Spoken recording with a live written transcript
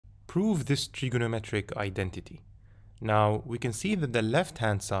prove this trigonometric identity. Now, we can see that the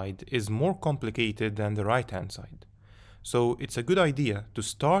left-hand side is more complicated than the right-hand side. So it's a good idea to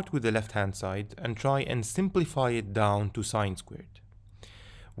start with the left-hand side and try and simplify it down to sine squared.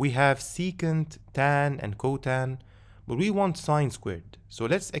 We have secant, tan, and cotan, but we want sine squared. So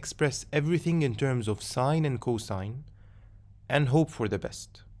let's express everything in terms of sine and cosine and hope for the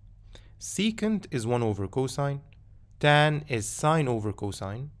best. Secant is 1 over cosine, tan is sine over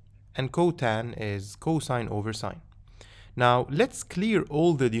cosine, and cotan is cosine over sine. Now let's clear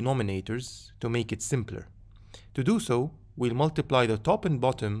all the denominators to make it simpler. To do so, we'll multiply the top and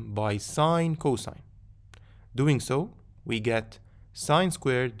bottom by sine cosine. Doing so, we get sine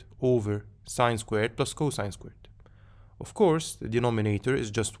squared over sine squared plus cosine squared. Of course, the denominator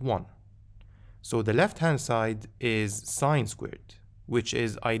is just 1. So the left-hand side is sine squared, which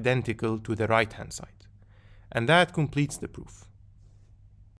is identical to the right-hand side. And that completes the proof.